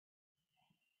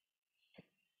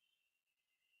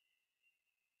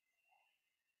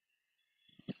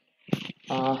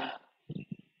Uh,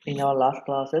 in our last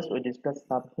classes, we discussed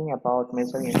something about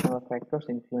measuring external factors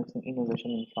influencing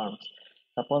innovation in firms.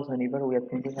 Suppose whenever we are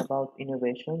thinking about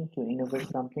innovation, to innovate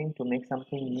something, to make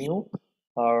something new,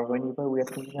 or whenever we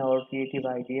are thinking about creative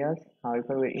ideas,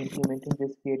 however we're implementing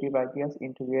these creative ideas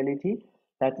into reality,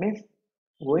 that means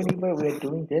whenever we are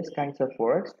doing these kinds of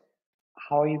works,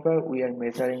 however, we are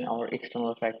measuring our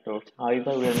external factors,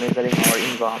 however, we are measuring our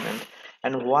environment,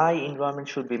 and why environment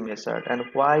should be measured, and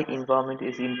why environment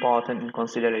is important in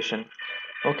consideration.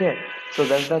 Okay, so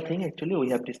that's the thing actually we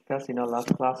have discussed in our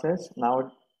last classes. Now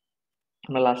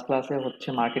আমরা last ক্লাসে হচ্ছে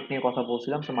market নিয়ে কথা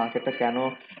বলছিলাম, so মার্কেটটা কেন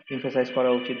emphasise করা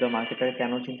উচিত বা মার্কেটটাকে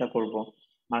কেন চিন্তা করব,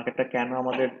 মার্কেটটা কেন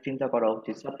আমাদের চিন্তা করা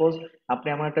উচিত। সাপোজ আপনি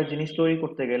এমন একটা জিনিস তৈরি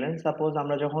করতে গেলেন, সাপোজ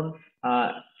আমরা যখন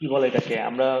কি বলে এটাকে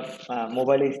আমরা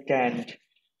মোবাইলে স্ট্যান্ড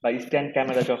বা স্ট্যান্ড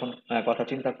ক্যামেরা যখন কথা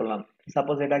চিন্তা করলাম,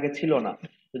 সাপোজ এটা আগে ছিল না।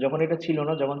 তো যখন এটা ছিল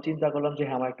না, যখন চিন্তা করলাম যে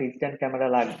হ্যাঁ, আমার একটা স্ট্যান্ড ক্যামেরা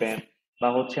লাগবে, বা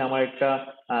হচ্ছে আমার একটা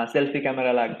সেলফি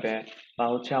ক্যামেরা লাগবে, বা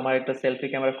হচ্ছে আমার একটা সেলফি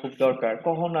ক্যামেরা খুব দরকার,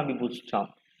 কখন আমি বুঝতাম?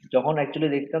 যখন অ্যাকচুয়ালি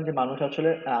দেখতাম যে মানুষ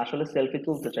আসলে আসলে সেলফি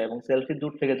তুলতে চায় এবং সেলফি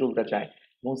দূর থেকে তুলতে চায়,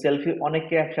 এবং সেলফি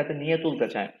অনেককে একসাথে নিয়ে তুলতে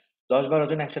চায়, 10-12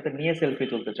 জন একসাথে নিয়ে সেলফি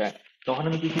তুলতে চায়। তখন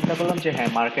আমি কি চিন্তা করলাম যে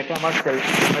হ্যাঁ, মার্কেটে আমার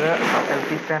সেলফি ক্যামেরা বা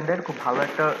সেলফি স্ট্যান্ডের খুব ভালো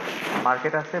একটা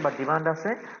মার্কেট আছে বা ডিমান্ড আছে।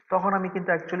 তখন আমি কিন্তু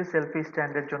অ্যাকচুয়ালি সেলফি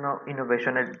স্ট্যান্ডের জন্য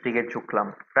ইনোভেশনের দিকে ঝুঁকলাম,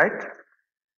 রাইট?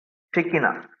 ঠিক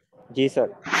কিনা? জি স্যার।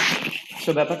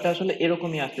 সো ব্যাপারটা আসলে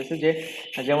এরকমই আসতেছে যে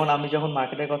যেমন আমি যখন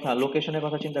মার্কেটের কথা লোকেশনের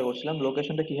কথা চিন্তা করছিলাম,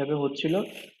 লোকেশনটা কিভাবে হচ্ছিল,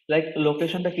 লাইক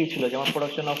লোকেশনটা কি ছিল, যেমন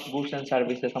production of goods and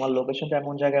services, আমার লোকেশনটা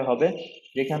এমন জায়গায় হবে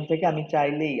যেখান থেকে আমি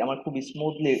চাইলেই আমার খুব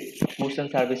স্মুথলি গুডস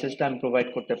অ্যান্ড সার্ভিসেসটা আমি প্রোভাইড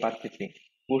করতে পারতেছি,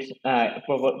 গুডস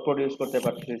প্রডিউস করতে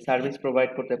পারতেছি, সার্ভিস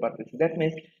প্রোভাইড করতে পারতেছি। দ্যাট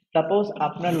মিনস সাপোজ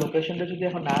আপনার লোকেশনটা যদি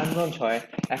এখন নারায়ণগঞ্জ হয়,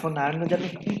 এখন নারায়ণগঞ্জে আপনি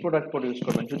কি প্রোডাক্ট প্রডিউস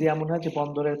করবেন? যদি এমন হয় যে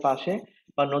বন্দরের পাশে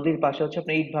বা নদীর পাশে হচ্ছে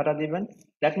আপনি ইট ভাটা দিবেন,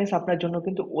 দ্যাট মিনস আপনার জন্য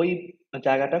কিন্তু ওই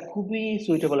জায়গাটা খুবই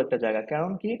সুইটেবল একটা জায়গা।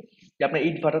 কারণ কি, যে আপনার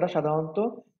ইট ভাটাটা সাধারণত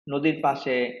নদীর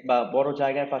পাশে বা বড়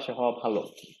জায়গার পাশে হওয়া ভালো।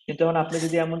 কিন্তু এখন আপনি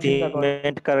যদি এমন চিন্তা করেন,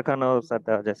 সিমেন্ট কারখানাও স্যার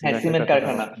দেওয়া যায়, হ্যাঁ, সিমেন্টের সিমেন্ট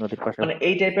কারখানাও কারখানা, নদীর পাশে। মানে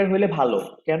এই টাইপের হইলে ভালো।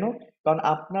 কেন? কারণ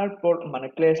আপনার মানে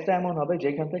প্লেসটা এমন হবে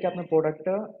যেখান থেকে আপনার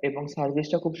প্রোডাক্টটা এবং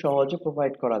সার্ভিসটা খুব সহজে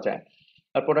প্রোভাইড করা যায়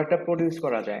আর প্রোডাক্টটা প্রডিউস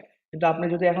করা যায়। কিন্তু আপনি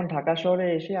যদি এখন ঢাকা শহরে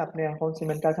এসে আপনি এখন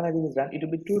সিমেন্ট কারখানায় যদি যান, it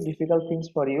will be two difficult things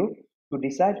for you to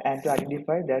decide and to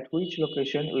identify that which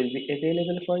location will be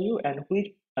available for you and which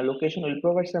location will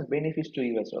provide some benefits to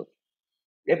you as well.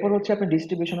 এরপর হচ্ছে আপনার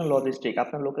distribution ও logistic,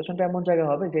 আপনার লোকেশনটা এমন জায়গা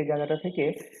হবে যে জায়গাটা থেকে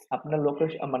আপনার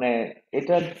লোকেশন মানে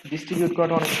এটা ডিস্ট্রিবিউট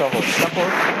করাটা অনেক সহজ। সাপোজ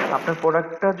আপনার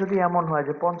প্রোডাক্টটা যদি এমন হয়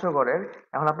যে পঞ্চগড়ের,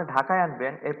 এখন আপনি ঢাকায়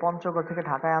আনবেন, এই পঞ্চগড় থেকে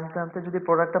ঢাকায় আনতে আনতে যদি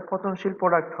প্রোডাক্টটা পচনশীল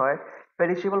প্রোডাক্ট হয়,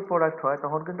 পেরিশেবল প্রোডাক্ট হয়,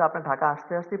 তখন কিন্তু আপনার ঢাকা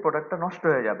আসতে আসতেই প্রোডাক্টটা নষ্ট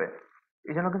হয়ে যাবে।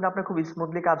 এই জন্য কিন্তু আপনার খুব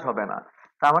স্মুথলি কাজ হবে না।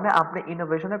 তার মানে আপনি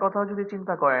ইনোভেশনের কথাও যদি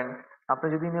চিন্তা করেন, আপনি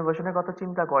যদি ইনোভেশনের কথা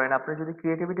চিন্তা করেন, আপনি যদি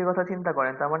ক্রিয়েটিভিটির কথা চিন্তা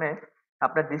করেন, তার মানে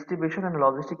আপনার ডিস্ট্রিবিউশন এন্ড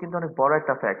লজিস্টিক কিন্তু অনেক বড়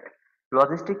একটা ফ্যাক্ট।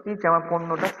 লজিস্টিক কি, যে আমার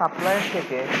পণ্যটা সাপ্লায়ার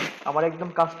থেকে আমার একদম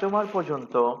কাস্টমার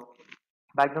পর্যন্ত,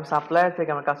 বা একদম সাপ্লায়ার থেকে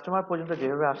আমার কাস্টমার পর্যন্ত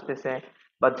যেভাবে আসতেছে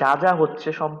বা যা যা হচ্ছে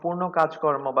সম্পূর্ণ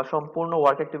কাজকর্ম বা সম্পূর্ণ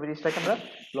ওয়ার্ক অ্যাক্টিভিটিসটাকে আমরা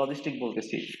লজিস্টিক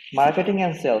বলতেছি। মার্কেটিং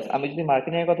এন্ড সেলস, আমি যদি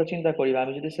মার্কেটিং এর কথা চিন্তা করি বা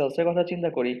আমি যদি সেলস এর কথা চিন্তা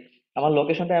করি, আমার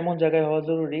লোকেশনটা এমন জায়গায় হওয়া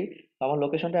জরুরি, আমার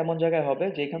লোকেশনটা এমন জায়গায় হবে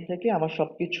যেখান থেকে আমার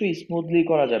সবকিছু স্মুথলি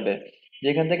করা যাবে,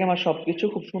 যেখান থেকে আমার সবকিছু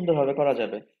খুব সুন্দরভাবে করা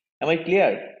যাবে। M I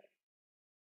clear?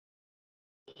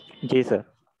 G sir.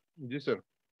 G sir.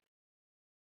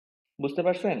 বুঝতে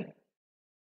পারছেন?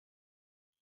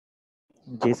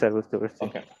 জি স্যার, বুঝতে পারছি।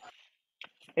 ওকে,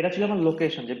 এটা ছিল আমার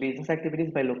লোকেশন, যে বিজনেস অ্যাক্টিভিটিস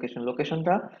বাই লোকেশন।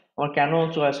 লোকেশনটা আমার কেন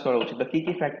চয়েস করা উচিত বা কি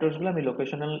কি ফ্যাক্টরস গুলো আমি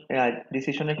লোকেশনাল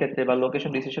ডিসিশনের ক্ষেত্রে বা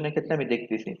লোকেশন ডিসিশনের ক্ষেত্রে আমি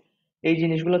দেখতেছি। এই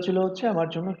জিনিসগুলো ছিল হচ্ছে আমার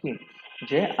জন্য কি,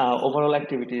 যে ওভারঅল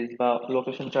অ্যাক্টিভিটিস বা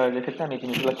লোকেশন চয়েসের ক্ষেত্রে আমি এই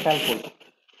জিনিসগুলো খেয়াল করব।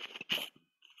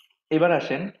 এবার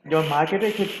আসেন, যেমন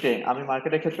মার্কেটের ক্ষেত্রে, আমি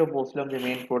মার্কেটের ক্ষেত্রে বলছিলাম যে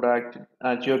main product,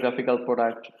 geographical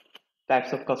product,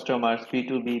 types of customers, B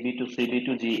two B, B two C, B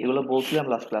two জি, এগুলো বলছিলাম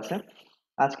লাস্ট ক্লাসে।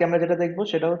 আজকে আমরা যেটা দেখবো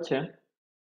সেটা হচ্ছে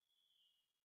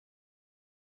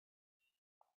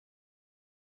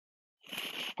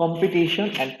competition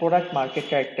and product market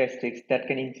characteristics that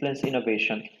can influence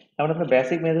innovation. Now, the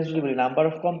basic message will be number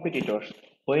of competitors.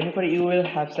 Whenever you will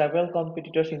have several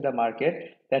competitors in the market,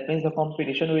 that means the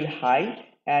competition will high,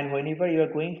 and whenever you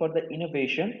are going for the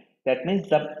innovation, that means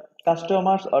the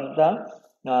customers or the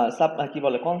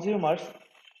consumers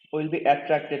will be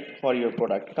attracted for your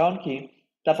product. কারণ কি,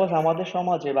 suppose আমাদের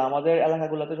সমাজে বা আমাদের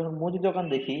এলাকাগুলোতে যখন মুদি দোকান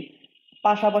দেখি,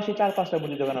 পাশাপাশি 4-5টা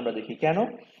মুদি দোকান আমরা দেখি। কেন?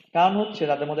 কারণ হচ্ছে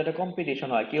তাদের মধ্যে একটা কম্পিটিশন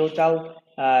হয়, কেউ চাল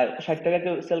 60 টাকা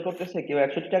কেউ সেল করতেছে, কেউ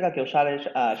 61 টাকা, কেউ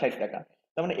 60.5 টাকা।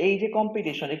 তার মানে এই যে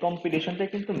কম্পিটিশন, এই কম্পিটিশনটা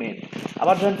কিন্তু মেন।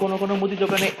 আবার ধরেন কোনো কোনো মুদি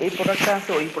দোকানে এই প্রোডাক্টটা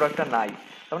আছে, ওই প্রোডাক্টটা নাই।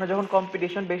 তার মানে যখন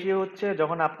কম্পিটিশন বেশি হচ্ছে,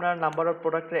 যখন আপনার নাম্বার অফ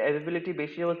প্রোডাক্টের অ্যাভেলেবিলিটি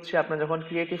বেশি হচ্ছে, আপনি যখন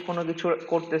ক্রিয়েটিভ কোনো কিছু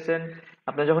করতেছেন,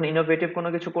 আপনি যখন ইনোভেটিভ কোনো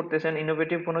কিছু করতেছেন,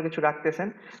 ইনোভেটিভ কোনো কিছু রাখতেছেন,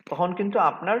 তখন কিন্তু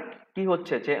আপনার কি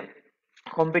হচ্ছে যে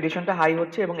কম্পিটিশনটা হাই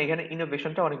হচ্ছে এবং এখানে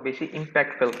ইনোভেশনটা অনেক বেশি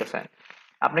ইম্প্যাক্ট ফেলতেছে।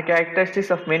 আপনার characteristics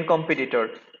of main competitor,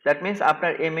 that means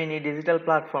আপনার এমএনই ডিজিটাল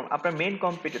প্ল্যাটফর্ম, আপনার মেইন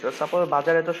কম্পিটিটর। সাপোজ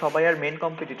বাজারে তো সবাই আর মেইন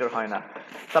কম্পিটিটর হয় না।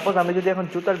 সাপোজ আমি যদি এখন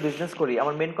জুতার বিজনেস করি,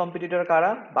 আমার মেইন কম্পিটিটর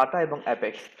কারা? বাটা এবং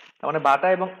অ্যাপেক্স। তার মানে বাটা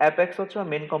এবং অ্যাপেক্স হচ্ছে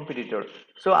আমার মেইন কম্পিটিটর।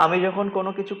 সো আমি যখন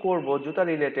কোনো কিছু করব জুতা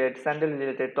রিলেটেড, স্যান্ডেল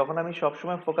রিলেটেড, তখন আমি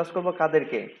সবসময় ফোকাস করব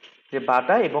কাদেরকে? যে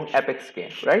বাটা এবং অ্যাপেক্সকে,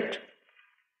 রাইট?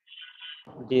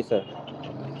 জি স্যার।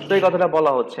 তো এই কথাটা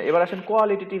বলা হচ্ছে। এবার আসেন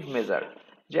কোয়ালিটেটিভ মেজার,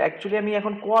 যে অ্যাকচুয়ালি আমি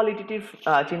এখন কোয়ালিটেটিভ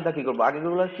চিন্তা কি করবো,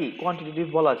 আগেগুলো কি কোয়ান্টিটেটিভ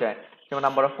বলা যায়। যেমন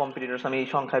নাম্বার অফ কম্পিটিটরস আমি এই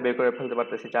সংখ্যায় বের করে ফেলতে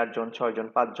পারতেছি, 4 জন, 6 জন,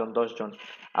 5 জন, 10 জন।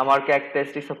 আমার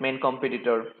ক্যারেক্টারিস্টিক্স অফ মেইন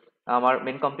কম্পিটিটর, আমার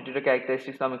মেইন কম্পিটিটর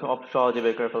ক্যারেক্টারিস্টিক্স আমি খুব সহজে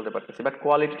বের করে ফেলতে পারতেছি। বাট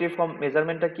কোয়ালিটেটিভ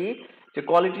মেজারমেন্টটা কি? যে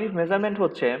কোয়ালিটেটিভ মেজারমেন্ট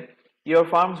হচ্ছে your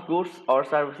firm's goods or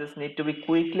services need to be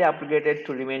quickly upgraded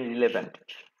to remain relevant.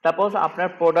 Suppose আপনার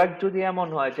প্রোডাক্ট যদি এমন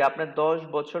হয় যে আপনার 10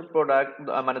 বছর প্রোডাক্ট,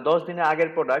 মানে 10 দিনের আগের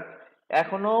প্রোডাক্ট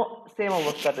এখনো সেম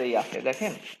অবস্থাতেই আছে,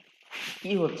 দেখেন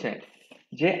কি হচ্ছে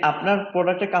যে আপনার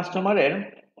প্রোডাক্টের কাস্টমারের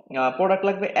প্রোডাক্ট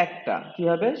লাগবে একটা, কি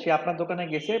হবে? সে আপনার দোকানে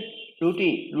গেছে রুটি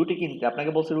রুটি কিনতে,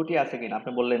 আপনাকে বলছে রুটি আছে কিনা,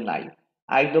 আপনি বললেন নাই।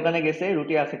 আরেক দোকানে গেছে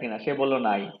রুটি আছে কিনা, সে বললো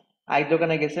নাই। আরেক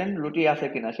দোকানে গেছেন রুটি আছে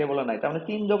কিনা, সে বললো নাই। তার মানে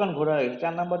 3 দোকান ঘোরা হয়ে গেছে,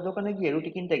 4 নাম্বার দোকানে গিয়ে রুটি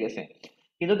কিনতে গেছে।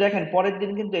 কিন্তু দেখেন পরের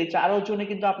দিন কিন্তু এই 4 জনে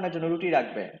কিন্তু আপনার জন্য রুটি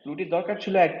রাখবে। রুটির দরকার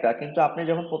ছিল একটা, কিন্তু আপনি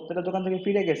যখন প্রত্যেকটা দোকান থেকে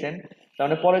ফিরে গেছেন, তার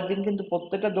মানে পরের দিন কিন্তু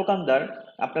প্রত্যেকটা দোকানদার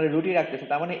আপনার রুটি রাখতেছে।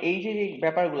 তার মানে এই যে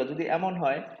ব্যাপারগুলো যদি এমন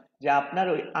হয় যে আপনার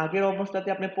ওই আগের অবস্থাতে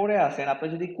আপনি পড়ে আছেন, আপনি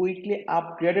যদি কুইকলি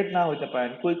আপগ্রেডেড না হইতে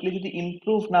পারেন, কুইকলি যদি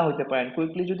ইমপ্রুভ না হইতে পারেন,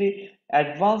 কুইকলি যদি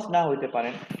অ্যাডভান্স না হইতে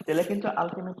পারেন, তাহলে কিন্তু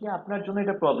আলটিমেটলি আপনার জন্য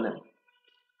এটা প্রবলেম।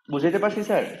 বুঝাইতে পারছি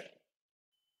স্যার?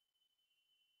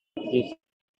 জি স্যার।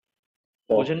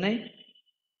 বুঝেন নাই?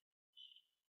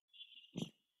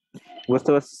 বুঝতে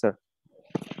পারছি স্যার।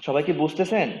 সবাই কি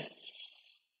বুঝতেছেন?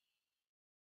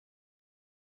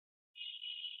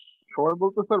 সবাই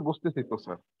বলতে স্যার বুঝতেছি তো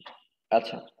স্যার।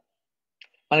 আচ্ছা,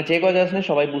 মানে যে কয়টা আছেন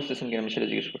সবাই বুঝতেছেন কিনা আমি সেটা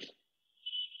জিজ্ঞেস করছি।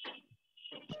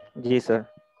 জি স্যার।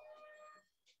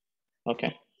 ওকে,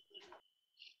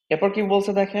 এরপর কি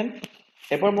বলছে দেখেন।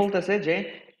 এরপর বলতেছে যে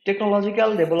technological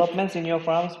developments in your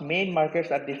farms main markets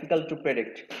R difficult to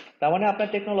predict. তার মানে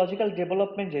আপনার টেকনোলজিক্যাল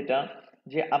ডেভেলপমেন্ট যেটা,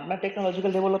 যে আপনার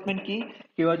টেকনোলজিক্যাল ডেভেলপমেন্ট কি?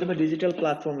 কেউ হয়তো ডিজিটাল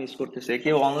প্ল্যাটফর্ম ইউজ করতেছে,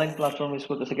 কেউ অনলাইন প্ল্যাটফর্ম ইউজ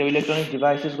করতেছে, কেউ ইলেকট্রনিক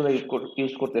ডিভাইসেস গুলো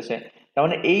ইউজ করতেছে। তার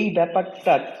মানে এই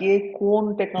ব্যাপারটা কে কোন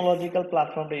টেকনোলজিক্যাল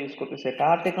প্ল্যাটফর্মটা ইউজ করতেছে,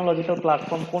 কার টেকনোলজিক্যাল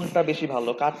প্ল্যাটফর্ম কোনটা বেশি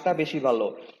ভালো, কারটা বেশি ভালো,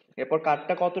 এরপর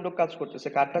কারটা কতটুকু কাজ করতেছে,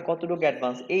 কারটা কতটুকু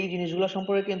অ্যাডভান্স, এই জিনিসগুলো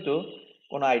সম্পর্কে কিন্তু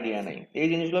কোনো আইডিয়া নেই। এই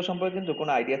জিনিসগুলো সম্পর্কে কিন্তু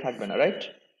কোনো আইডিয়া থাকবে না, রাইট?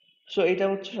 সো এটা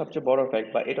হচ্ছে সবচেয়ে বড় ফ্যাক্ট,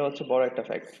 বা এটা হচ্ছে বড় একটা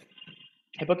ফ্যাক্ট।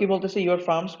 এরপর কি বলতেছে, your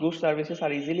farms good services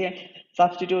R easily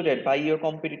substituted by your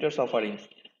competitors offerings.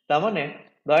 তার মানে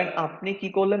ধরেন আপনি কি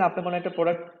করলেন, আপনি কোনো একটা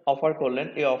প্রোডাক্ট অফার করলেন,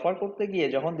 এই অফার করতে গিয়ে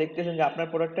যখন দেখতেছেন যে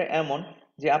আপনার প্রোডাক্টটা এমন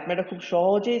যে আপনি এটা খুব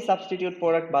সহজেই সাবস্টিটিউট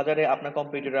প্রোডাক্ট বাজারে আপনার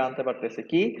কম্পিটিটর আনতে পারতেছে।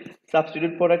 কি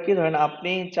সাবস্টিটিউট প্রোডাক্ট? কি ধরেন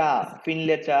আপনি চা,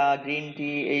 ফিনলে চা, গ্রিন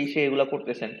টি, এই সে এগুলো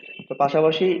করতেছেন, তো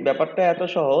পাশাপাশি ব্যাপারটা এত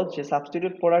সহজ যে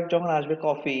সাবস্টিটিউট প্রোডাক্ট যখন আসবে,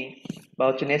 কফি বা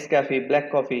হচ্ছে নেসক্যাফে, ব্ল্যাক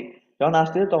কফি যখন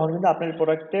আসতেছে, তখন কিন্তু আপনার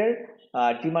প্রোডাক্টের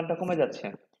ডিমান্ডটা কমে যাচ্ছে।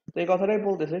 তো এই কথাটাই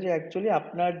বলতেছে যে অ্যাকচুয়ালি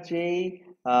আপনার যেই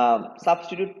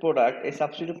সাবস্টিটিউট প্রোডাক্ট, এই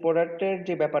সাবস্টিটিউট প্রোডাক্টের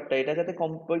যে ব্যাপারটা, এটা যাতে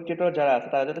কম্পিটিটর যারা আছে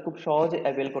তারা যাতে খুব সহজে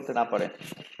অ্যাভেল করতে না পারে।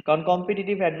 কারণ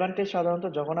কম্পিটিটিভ অ্যাডভান্টেজ সাধারণত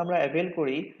যখন আমরা অ্যাভেল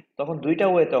করি, তখন দুইটা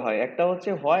ওয়েতে হয়। একটা হচ্ছে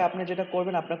হয় আপনি যেটা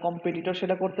করবেন আপনার কম্পিটিটর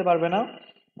সেটা করতে পারবে না,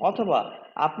 অথবা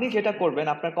আপনি যেটা করবেন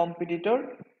আপনার কম্পিটিটর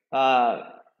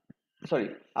সরি,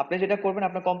 আপনি যেটা করবেন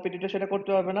আপনার কম্পিটিটর সেটা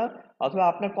করতে পারবে না, অথবা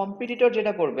আপনার কম্পিটিটর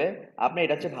যেটা করবে আপনি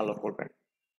এটা চেয়ে ভালো করবেন।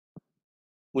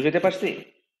 বুঝতে পারছি?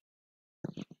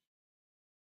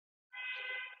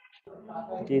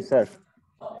 জি স্যার।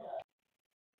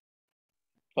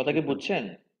 কথা জি কি স্যার। বুঝছেন?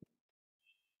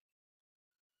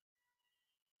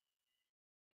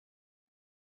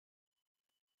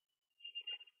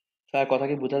 স্যার কথা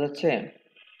কি বোঝা যাচ্ছে?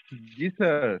 জি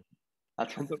স্যার,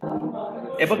 আচ্ছা, শুনতে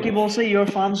এরপর কি বলছে, your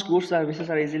farms good services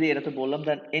R easily, এটা তো বললাম,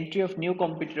 that entry of new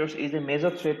competitors is a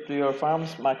major threat to your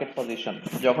farms market position.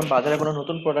 যখন বাজারে কোনো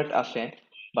নতুন প্রোডাক্ট আসে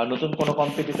বা নতুন কোনো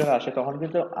কম্পিটিটর আসে, তখন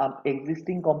কিন্তু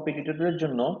এক্সিস্টিং কম্পিটিটরের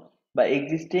জন্য বা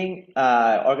এক্সিস্টিং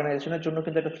অর্গানাইজেশনের জন্য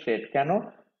কিন্তু একটা থ্রেট। কেন?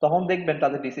 তখন দেখবেন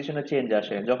তাদের ডিসিশনে চেঞ্জ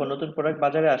আসে যখন নতুন প্রোডাক্ট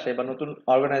বাজারে আসে বা নতুন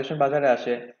অর্গানাইজেশন বাজারে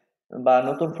আসে বা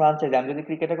নতুন ফ্রাঞ্চাইজি। আমি যদি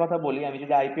ক্রিকেটের কথা বলি, আমি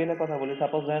যদি আইপিএল এর কথা বলি,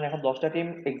 সাপোজ ধরেন এখন 10টা টিম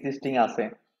এক্সিস্টিং আছে,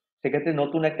 সেক্ষেত্রে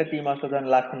নতুন একটা টিম আসলো, ধরেন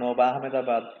লখনৌ বা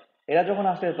আহমেদাবাদ, এরা যখন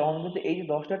আসে তখন কিন্তু এই যে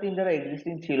 10টা টিম যারা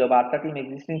এক্সিস্টিং ছিল বা 8টা টিম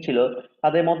এক্সিস্টিং ছিল,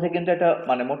 তাদের মধ্যে কিন্তু একটা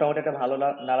মানে মোটামুটি একটা ভালো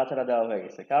নাড়াচাড়া দেওয়া হয়ে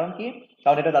গেছে। কারণ কি?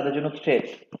 কারণ এটা তাদের জন্য থ্রেট।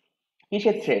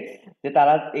 কিসের থ্রেট? যে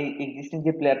তারা এই এক্সিস্টিং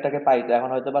যে প্লেয়ারটাকে পাইতো, এখন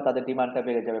হয়তো বা তাদের ডিমান্ডটা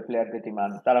বেড়ে যাবে, প্লেয়ারদের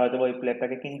ডিমান্ড, তারা হয়তো ওই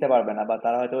প্লেয়ারটাকে কিনতে পারবে না বা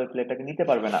তারা হয়তো ওই প্লেয়ারটাকে নিতে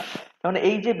পারবে না। কারণ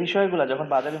এই যে বিষয়গুলো, যখন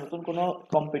বাজারে নতুন কোনো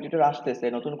কম্পিটিটর আসতেছে,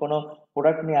 নতুন কোনো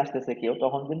প্রোডাক্ট নিয়ে আসতেছে কেউ,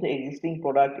 তখন কিন্তু existing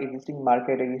product, existing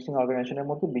market, existing অর্গানাইজেশনের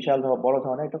মধ্যে বিশাল বড়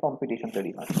ধরনের একটা কম্পিটিশন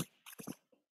তৈরি হয়।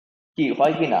 কি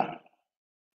হয় কি না?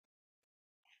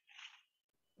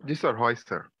 জি স্যার, হয়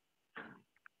স্যার।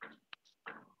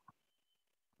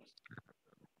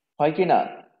 হয় কি না?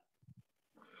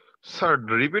 স্যার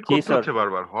রিপিট জি করতে স্যার। হচ্ছে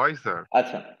বারবার, হয় স্যার।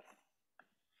 আচ্ছা,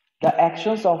 the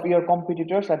actions of your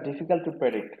competitors are difficult to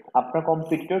predict. আপনার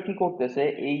কম্পিটিটর কি করতেছে,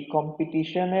 এই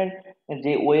কম্পিটিশনের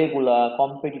যে ওয়ে গুলা,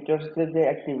 কম্পিটিটরসদের যে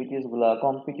অ্যাক্টিভিটিস গুলা,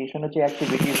 কম্পিটিশনের যে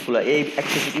অ্যাক্টিভিটিস গুলা, এই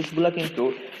অ্যাক্টিভিটিস গুলা কিন্তু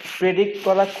প্রেডিক্ট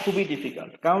করা খুবই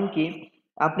ডিফিকাল্ট। কারণ কি?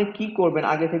 আপনি কি করবেন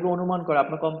আগে থেকে অনুমান করা,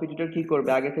 আপনার কম্পিটিটর কি করবে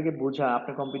আগে থেকে বোঝা,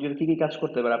 আপনার কম্পিটিটর কি কি কাজ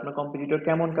করতে পারে, আপনার কম্পিটিটর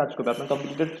কেমন কাজ করবে, আপনার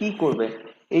কম্পিটিটর কি করবে,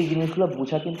 এই জিনিসগুলো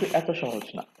বোঝা কিন্তু এত সহজ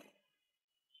না,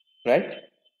 রাইট?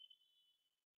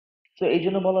 তো এই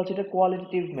জন্য বলা হচ্ছে এটা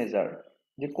কোয়ালিটেটিভ মেজার,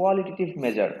 যে কোয়ালিটেটিভ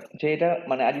মেজার, যে এটা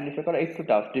মানে আইডেন্টিফাই করা একটু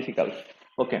টাফ, ডিফিকাল্ট।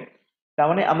 ওকে, তার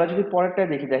মানে আমরা যদি পরেরটা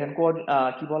দেখি, দেখেন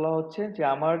কি বলা হচ্ছে, যে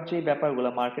আমার যে ব্যাপারগুলো,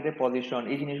 মার্কেটের পজিশন,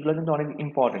 এই জিনিসগুলো কিন্তু অনেক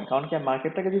ইম্পর্টেন্ট। কারণ কি,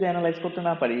 মার্কেটটাকে যদি অ্যানালাইজ করতে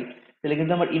না পারি, তাহলে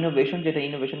কিন্তু আমার ইনোভেশন, যেটা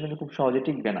ইনোভেশন কিন্তু খুব সহজে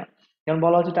টিকবে না। যেমন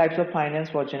বলা হচ্ছে types of finance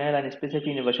for general and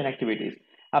specific innovation activities.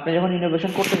 আপনি যখন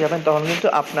ইনোভেশন করতে যাবেন তখন কিন্তু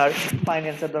আপনার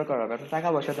ফাইন্যান্সের দরকার হবে, আপনার টাকা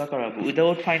পয়সার দরকার হবে।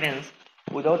 Without finance,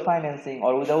 without financing,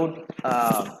 or without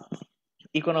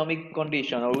economic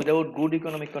condition, or without good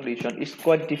economic condition, it's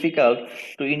quite difficult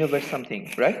to innovate something,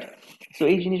 right? So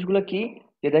এই জিনিসগুলো কি,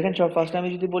 যে দেখেন সব ফার্স্ট আমি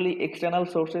যদি বলি এক্সটার্নাল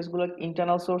সোর্সেস গুলো,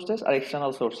 ইন্টারনাল সোর্সেস আর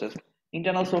এক্সটার্নাল সোর্সেস।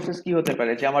 ইন্টারনাল সোর্সেস কি হতে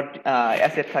পারে, যে আমার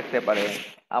অ্যাসেট থাকতে পারে,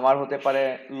 আমার হতে পারে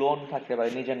লোন থাকতে পারে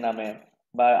নিজের নামে,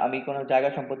 বা আমি কোনো জায়গা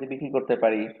সম্পত্তি বিক্রি করতে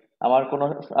পারি, আমার কোনো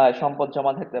সম্পদ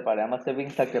জমা থাকতে পারে, আমার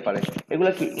সেভিংস থাকতে পারে। এগুলো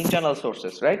কি ইন্টারনাল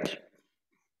সোর্সেস, রাইট?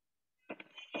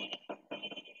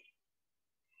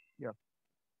 Yeah.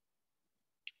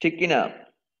 ঠিক কি না?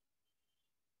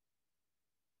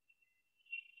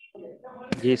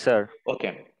 জি স্যার। ওকে,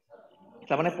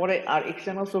 তার মানে পরে আর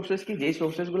এক্সটার্নাল সোর্সেস কি, যেই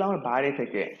সোর্সেস গুলো আমার বাইরে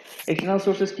থেকে। এক্সটার্নাল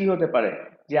সোর্সেস কি হতে পারে,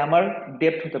 যে আমার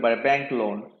ডেপ্ট হতে পারে, ব্যাংক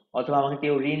লোন, অথবা আমাকে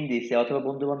কেউ ঋণ দিছে, অথবা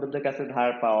বন্ধু বান্ধবদের কাছে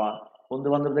ধার পাওয়া, বন্ধু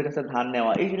বান্ধবদের কাছে ধার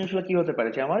নেওয়া, এই জিনিসগুলো কি হতে পারে,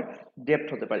 যে আমার ডেপ্ট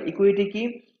হতে পারে। ইকুইটি কি,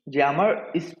 যে আমার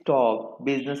স্টক,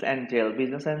 বিজনেস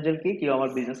অ্যাঞ্জেল কি, কেউ আমার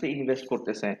বিজনেসে ইনভেস্ট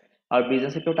করতেছে, আর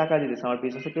বিজনেসে কেউ টাকা দিতেছে, আমার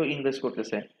বিজনেসে কেউ ইনভেস্ট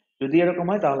করতেছে। যদি এরকম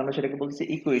হয় তাহলে আমরা সেটাকে বলতেছি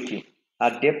ইকুইটি।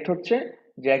 আর ডেপ্ট হচ্ছে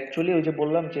যে অ্যাকচুয়ালি ওই যে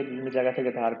বললাম, যে বিভিন্ন জায়গা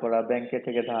থেকে ধার করা, ব্যাংকে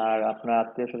থেকে ধার, আপনার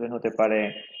আত্মীয় স্বজন হতে পারে,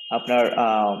 আপনার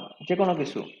যে কোনো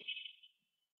কিছু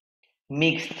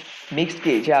মিক্সড। মিক্সড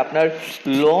কি, যে আপনার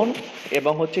লোন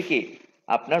এবং হচ্ছে কি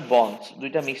আপনার বন্ডস,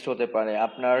 দুইটা মিক্সড হতে পারে।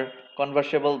 আপনার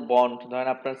কনভার্সেবল বন্ড, ধরেন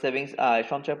আপনার সেভিংস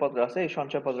সঞ্চয়পত্র আছে, এই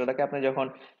সঞ্চয়পত্রটাকে আপনি যখন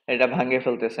এটা ভাঙিয়ে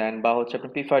ফেলতেছেন, বা হচ্ছে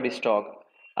আপনার প্রিফার্ড স্টক।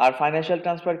 আর ফাইন্যান্সিয়াল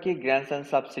ট্রান্সফার কি, grants and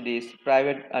subsidies,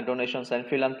 private donations and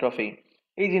ফিলান্থ্রফি,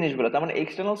 এই জিনিসগুলো। তার মানে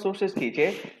এক্সটার্নাল সোর্সেস কি, যে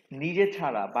নিজে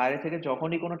ছাড়া বাইরে থেকে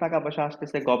যখনই কোনো টাকা পয়সা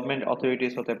আসতেছে, গভর্নমেন্ট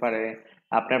অথরিটিস হতে পারে,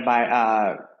 আপনার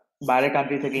বাইরের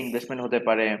কান্ট্রি থেকে ইনভেস্টমেন্ট হতে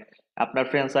পারে, আপনার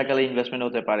ফ্রেন্ড সার্কেলে ইনভেস্টমেন্ট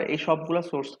হতে পারে, এই সবগুলো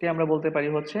সোর্সকে আমরা বলতে পারি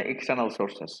হচ্ছে এক্সটার্নাল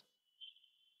সোর্সেস।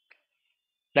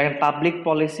 দেখেন, public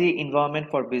policy environment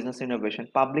for business innovation.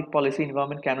 Public policy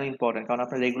environment কেন ইম্পর্টেন্ট? কারণ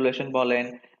আপনার রেগুলেশন বলেন,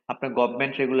 আপনার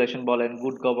গভর্নমেন্ট রেগুলেশন বলেন,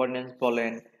 গুড গভর্নেন্স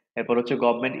বলেন, এরপর হচ্ছে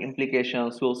government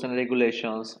implications, rules and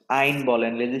regulations, আইন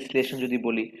বলেন, লেজিসলেশন যদি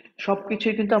বলি,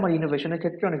 সবকিছুই কিন্তু আমার ইনোভেশনের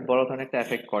ক্ষেত্রে অনেক বড় ধরনের একটা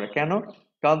এফেক্ট করে। কেন?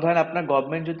 কারণ ধরেন আপনার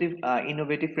গভর্নমেন্ট যদি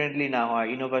ইনোভেটিভ ফ্রেন্ডলি না হয়,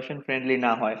 ইনোভেশন ফ্রেন্ডলি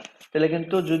না হয়, তাহলে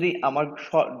কিন্তু যদি আমার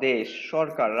দেশ,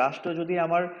 সরকার, রাষ্ট্র যদি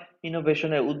আমার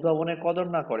ইনোভেশনের, উদ্ভাবনের কদর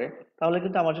না করে, তাহলে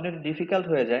কিন্তু আমার জন্য একটু ডিফিকাল্ট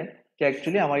হয়ে যায় যে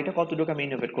অ্যাকচুয়ালি আমার এটা কতটুকু আমি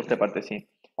ইনোভেট করতে পারতেছি।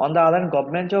 অন দা আদার,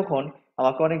 গভর্নমেন্ট যখন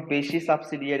আমাকে অনেক বেশি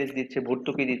সাবসিডিয়ারিজ দিচ্ছে,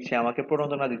 ভর্তুকি দিচ্ছে, আমাকে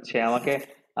প্রণোদনা দিচ্ছে, আমাকে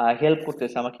হেল্প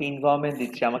করতেছে, আমাকে ইনভারমেন্ট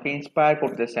দিচ্ছে, আমাকে ইন্সপায়ার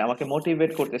করতেছে, আমাকে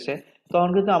মোটিভেট করতেছে, তখন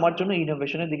কিন্তু আমার জন্য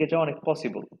ইনোভেশনের দিকে যাওয়া অনেক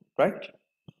পসিবল, রাইট?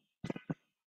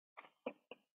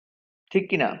 ঠিক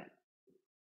কিনা?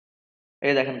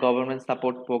 এই দেখেন, গভর্নমেন্ট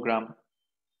সাপোর্ট প্রোগ্রাম,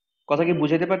 কথা কি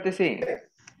বুঝাইতে পারতেছি?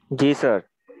 জি স্যার।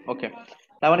 ওকে,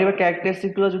 তার মানে এবার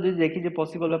ক্যারেক্টারিস্টিক গুলো যদি দেখি, যে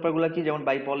পসিবল ব্যাপারগুলো কি, যেমন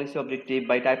by policy objective,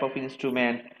 by type of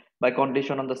instrument, by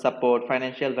condition on the support,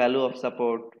 financial value of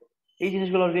support, এই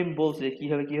জিনিসগুলো অলরেডি আমি বলছি যে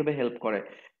কিভাবে কিভাবে হেল্প করে।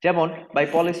 যেমন বাই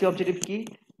পলিসি অবজেক্টিভ কি,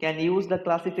 can use the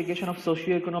classification of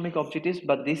socio economic objectives,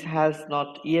 but this has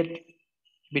not yet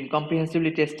been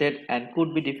comprehensively tested and could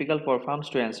be difficult for firms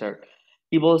to answer.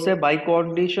 কি বলছে, by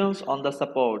conditions on the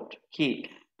support কি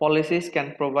policies can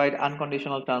provide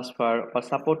unconditional transfer or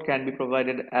support can be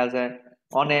provided as a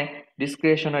on a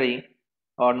discretionary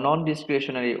or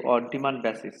non-discretionary or demand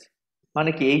basis। মানে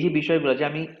কি এই যে বিষয়গুলো যে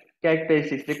আমি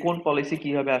ক্যারেক্টারিস্টিক্স যে কোন পলিসি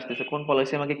কিভাবে আসতেছে, কোন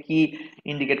পলিসি আমাকে কি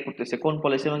ইন্ডিকেট করতেছে, কোন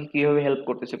পলিসি আমাকে কিভাবে হেল্প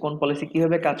করতেছে, কোন পলিসি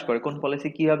কিভাবে কাজ করে, কোন পলিসি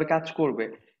কিভাবে কাজ করবে,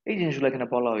 এই জিনিসগুলো এখানে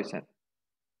বলা হয়েছে।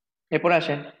 এরপর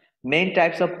আসেন main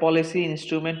types of policy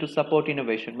instrument to support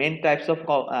innovation. Main types of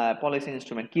policy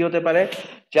instrument কি হতে পারে,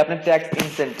 যে আপনার ট্যাক্স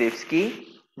ইনসেনটিভস কি,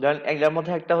 ধরেন এগুলোর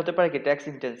মধ্যে একটা হতে পারে কি ট্যাক্স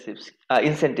ইনটেনসিভস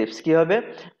ইনসেনটিভস কি হবে,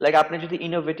 লাইক আপনি যদি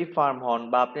ইনোভেটিভ ফার্ম হন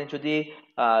বা আপনি যদি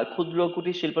ক্ষুদ্র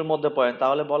কুটির শিল্পের মধ্যে পড়েন,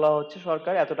 তাহলে বলা হচ্ছে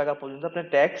সরকার এত টাকা পর্যন্ত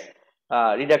আপনার ট্যাক্স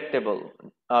রিডাক্টেবল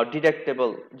ডিডাক্টেবল,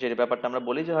 যে ব্যাপারটা আমরা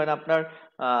বলি যে হয় না আপনার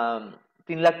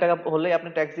 3 লাখ টাকা হলে আপনি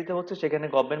ট্যাক্স দিতে হচ্ছে, সেখানে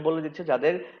গভর্নমেন্ট বলে দিচ্ছে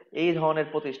যাদের এই ধরনের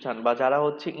প্রতিষ্ঠান বা যারা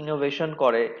হচ্ছে ইনোভেশন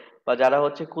করে বা যারা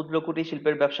হচ্ছে ক্ষুদ্র কুটির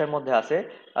শিল্পের ব্যবসার মধ্যে আছে,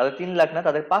 তাদের 3 লাখ না,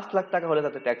 তাদের 5 লাখ টাকা হলে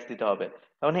তাদের ট্যাক্স দিতে হবে।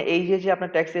 তার মানে এই যে যে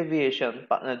আপনার ট্যাক্স এভিয়েশন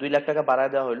 2 লাখ টাকা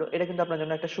বাড়ায় দেওয়া হলো, এটা কিন্তু আপনার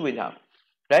জন্য একটা সুবিধা,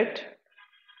 রাইট?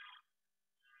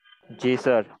 জি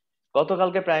স্যার।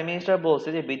 গতকালকে প্রাইম মিনিস্টার বলছে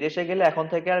যে বিদেশে গেলে এখন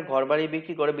থেকে আর ঘর বাড়ি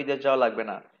বিক্রি করে বিদেশ যাওয়া লাগবে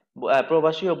না,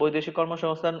 প্রবাসী ও বৈদেশিক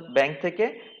কর্মসংস্থান ব্যাংক থেকে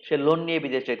সে লোন নিয়ে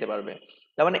বিদেশ যেতে পারবে।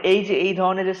 তার মানে এই যে এই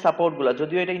ধরনের যে সাপোর্ট গুলা,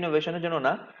 যদিও এটা ইনোভেশনের জন্য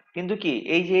না, কিন্তু কি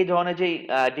এই যে এই ধরনের যে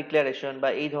ডিক্লারেশন বা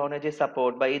এই ধরনের যে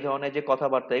সাপোর্ট বা এই ধরনের যে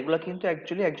কথাবার্তা, এগুলো কিন্তু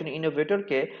অ্যাকচুয়ালি একজন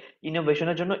ইনোভেটরকে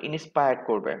ইনোভেশনের জন্য ইন্সপায়ার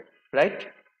করবে, রাইট?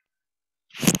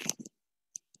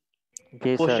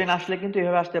 জি স্যার। কোশ্চেন আসলে কিন্তু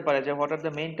এভাবে আসতে পারে যে what are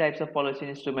the main types of policy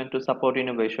instrument to support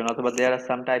innovation, অথবা দেয়ার আর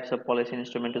সাম types of policy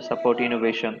instrument to support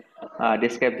innovation,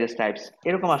 describe this types,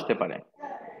 এরকম আসতে পারে।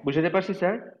 বুঝতে পারছি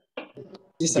স্যার?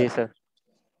 জি জি স্যার। স্যার।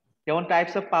 যেমন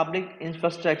types of public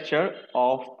infrastructure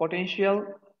of potential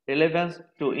relevance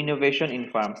two innovation in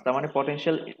farms. তার মানে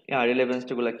potential relevance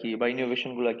গুলা কি বা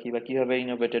ইনোভেশন গুলা কি বা কিভাবে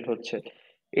ইনোভেটেড হচ্ছে,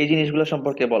 এই জিনিসগুলো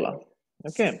সম্পর্কে বলা।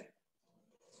 ওকে,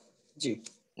 জি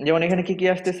যেমন এখানে কি কি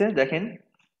আসতেছে দেখেন,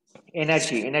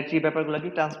 এনার্জি, এনার্জি ব্যাপারগুলো কি,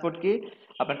 ট্রান্সপোর্ট কি,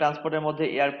 আপনার ট্রান্সপোর্টের মধ্যে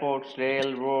airports, rail,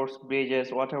 Rhodes, Bridges,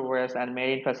 waterways and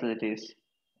marine facilities,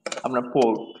 আপনার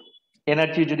পোর্ট।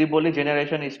 এনার্জি যদি বলি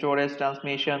generation, storage,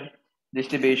 transmission,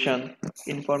 distribution.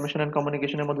 Information and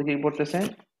কমিউনিকেশনের মধ্যে কি পড়তেছে,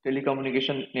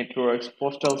 telecommunication networks,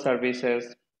 postal services,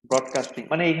 broadcasting.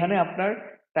 মানে এখানে আপনার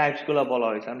টাইপস গুলা বলা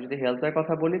হয়েছে। আমি যদি হেলথের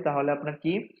কথা বলি তাহলে আপনার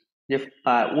কি যে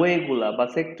ওয়ে গুলা বা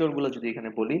সেক্টর গুলা যদি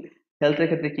এখানে বলি, হেলথের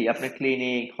ক্ষেত্রে কি আপনার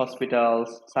ক্লিনিক, হসপিটালস,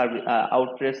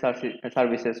 আউটরেচ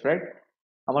সার্ভিসেস, রাইট?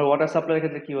 আমার ওয়াটার সাপ্লাইয়ের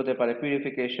ক্ষেত্রে কি হতে পারে,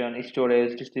 পিউরিফিকেশন, স্টোরেজ,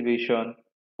 ডিস্ট্রিবিউশন।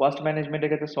 ওয়াস্ট ম্যানেজমেন্টের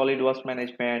ক্ষেত্রে solid waste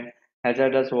management,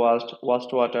 hazardous waste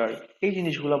water. এই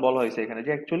জিনিসগুলো বলা হয়েছে এখানে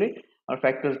যে অ্যাকচুয়ালি আর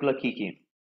ফ্যাক্টরস গুলো কি কি।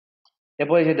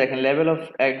 এরপর এই যে দেখেন level of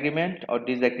agreement or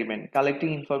disagreement, collecting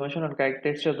information on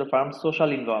characteristics of the farm social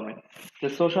environment. যে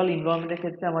সোশ্যাল এনভায়রনমেন্টের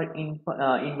ক্ষেত্রে আমার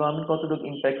এনভায়রনমেন্ট কতটুকু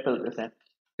ইম্প্যাক্ট ফেলতেছে।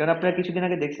 যেমন আপনারা কিছুদিন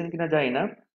আগে দেখছেন কিনা জানি না,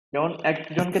 যেমন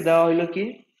একজনকে দেওয়া হইলো কি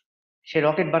সে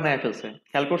রকেট বানায় ফেলছে,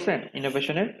 খেয়াল করছেন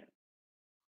ইনোভেশনের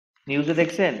নিউজে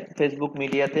দেখছেন, ফেসবুক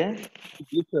মিডিয়াতে।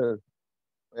 জি স্যার,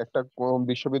 একটা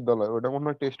বিশ্ববিদ্যালয় ওটা মনে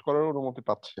হয় টেস্ট করার অনুমতি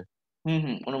পাচ্ছে। হুম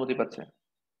হুম, অনুমতি পাচ্ছে।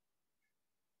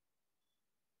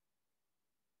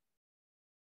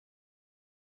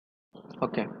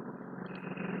 ওকে,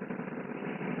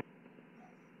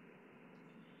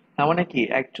 তার মানে কি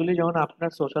অ্যাকচুয়ালি যখন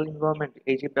আপনার সোশ্যাল এনভায়রনমেন্ট,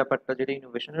 এই যে ব্যাপারটা যেটা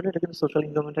ইনোভেশন হলো, এটা কিন্তু সোশ্যাল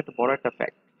এনভায়রনমেন্ট একটা বড় একটা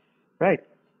ফ্যাক্ট, রাইট?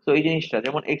 তো এই জিনিসটা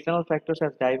যেমন external factors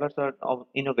as diverse of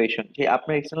innovation, যে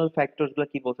আপনার এক্সটার্নাল ফ্যাক্টরস গুলো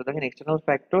কি বলতে দেখেন, external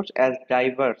factors as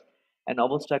diverse and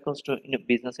obstacles to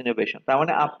business innovation. তার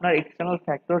মানে আপনার এক্সটার্নাল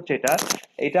ফ্যাক্টর যেটা,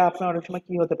 এটা আপনার অনেক সময়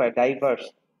কি হতে পারে, ডাইভার্স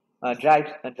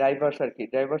ড্রাইভার্স আর কি,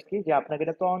 ড্রাইভার্স কি যে আপনাকে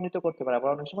এটা ত্বরান্বিত করতে পারে,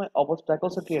 আবার অনেক সময়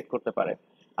অবস্টাকলস ক্রিয়েট করতে পারে।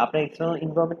 আপনার এক্সটার্নাল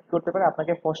এনভায়রনমেন্ট করতে পারে,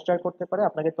 আপনাকে ফস্টার করতে পারে,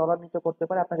 আপনাকে ত্বরান্বিত করতে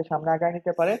পারে, আপনাকে সামনে আগায়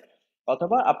নিতে পারে,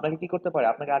 অথবা আপনাকে কি করতে পারে,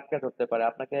 আপনাকে আটকে ধরতে পারে,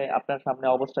 আপনাকে আপনার সামনে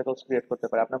অবস্টাকলস ক্রিয়েট করতে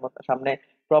পারে, আপনার সামনে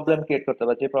প্রবলেম ক্রিয়েট করতে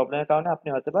পারে, যে প্রবলেমের কারণে আপনি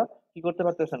হয়তোবা কি করতে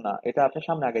পারতেছেন না, এটা আপনি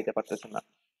সামনে আগাইতে পারতেছেন না।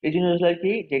 এই জিনিসগুলো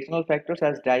কি যে external factors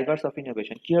as drivers of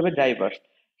innovation. কি হবে ড্রাইভার্স,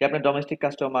 যে আপনার ডোমেস্টিক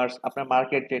কাস্টমার্স, আপনার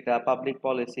মার্কেট যেটা, পাবলিক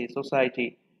পলিসি, সোসাইটি,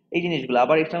 এই জিনিসগুলো।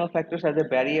 আবার external factors as a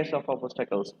barriers of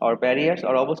obstacles or barriers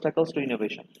or obstacles two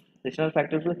innovation. External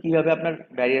ফ্যাক্টরগুলো কিভাবে আপনার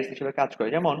ব্যারিয়ার্স হিসেবে কাজ করে,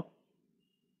 যেমন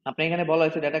আপনি এখানে বলা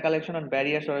হয়েছে data collection on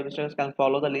barriers or obstacles can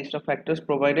follow the list of factors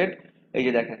provided. এই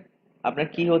যে দেখেন আপনার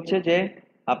কি হচ্ছে যে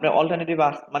আপনার অল্টারনেটিভ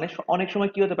মানে অনেক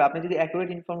সময় কি হতে পারে, আপনি যদি অ্যাকুরেট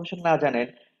ইনফরমেশন না জানেন,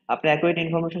 আপনি অ্যাকুরেট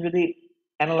ইনফরমেশন যদি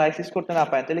অ্যানালাইসিস করতে না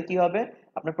পারেন, তাহলে কি হবে,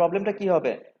 আপনার প্রবলেমটা কি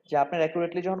হবে, যে আপনার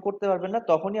অ্যাকুরেটলি যখন করতে পারবেন না,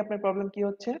 তখনই আপনার প্রবলেম কি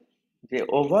হচ্ছে, যে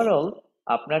ওভারঅল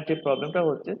আপনার যে প্রবলেমটা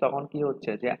হচ্ছে তখন কি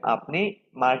হচ্ছে যে আপনি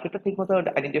মার্কেটটা ঠিকমতো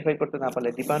আইডেন্টিফাই করতে না পারলে,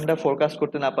 ডিমান্ডটা ফোরকাস্ট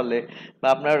করতে না পারলে, বা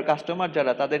আপনার কাস্টমার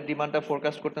যারা তাদের ডিমান্ডটা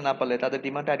ফোরকাস্ট করতে না পারলে, তাদের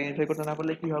ডিমান্ডটা আইডেন্টিফাই করতে না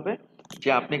পারলে কি হবে, যে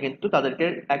আপনি কিন্তু তাদেরকে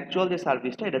অ্যাকচুয়াল যে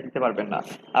সার্ভিসটা এটা দিতে পারবেন না।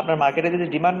 আপনার মার্কেটে যদি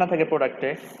ডিমান্ড না থাকে প্রোডাক্টে,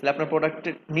 তাহলে আপনার প্রোডাক্ট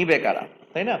নিবে কারা,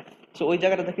 তাই না? সো ওই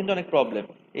জায়গাটাতে কিন্তু অনেক প্রবলেম।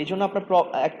 এই জন্য আপনার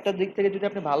একটা দিক থেকে যদি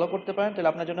আপনি ভালো করতে পারেন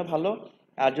তাহলে আপনার জন্য ভালো,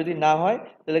 আর যদি না হয়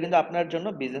তাহলে কিন্তু আপনার জন্য,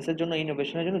 বিজনেসের জন্য,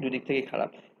 ইনোভেশনের জন্য দুই দিক থেকেই খারাপ।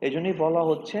 এই জন্যই বলা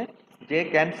হচ্ছে যে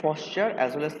can foster as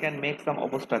well as can make some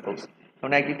obstacles.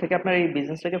 কারণ একদিক থেকে আপনার এই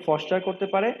বিজনেসটাকে ফস্টার করতে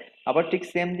পারে, আবার ঠিক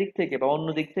সেম দিক থেকে বা অন্য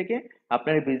দিক থেকে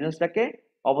আপনার এই বিজনেসটাকে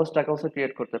অবস্টাকলস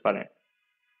ক্রিয়েট করতে পারে।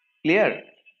 Clear?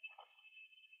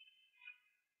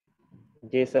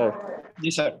 G sir.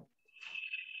 G sir.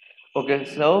 Okay,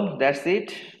 so that's it.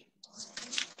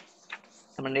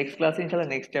 আমরা নেক্সট ক্লাসে ইনশাআল্লাহ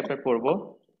নেক্সট চ্যাপ্টার পড়বো।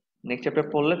 নেক্সট চ্যাপ্টার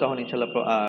পড়লে তখন ইনশাআল্লাহ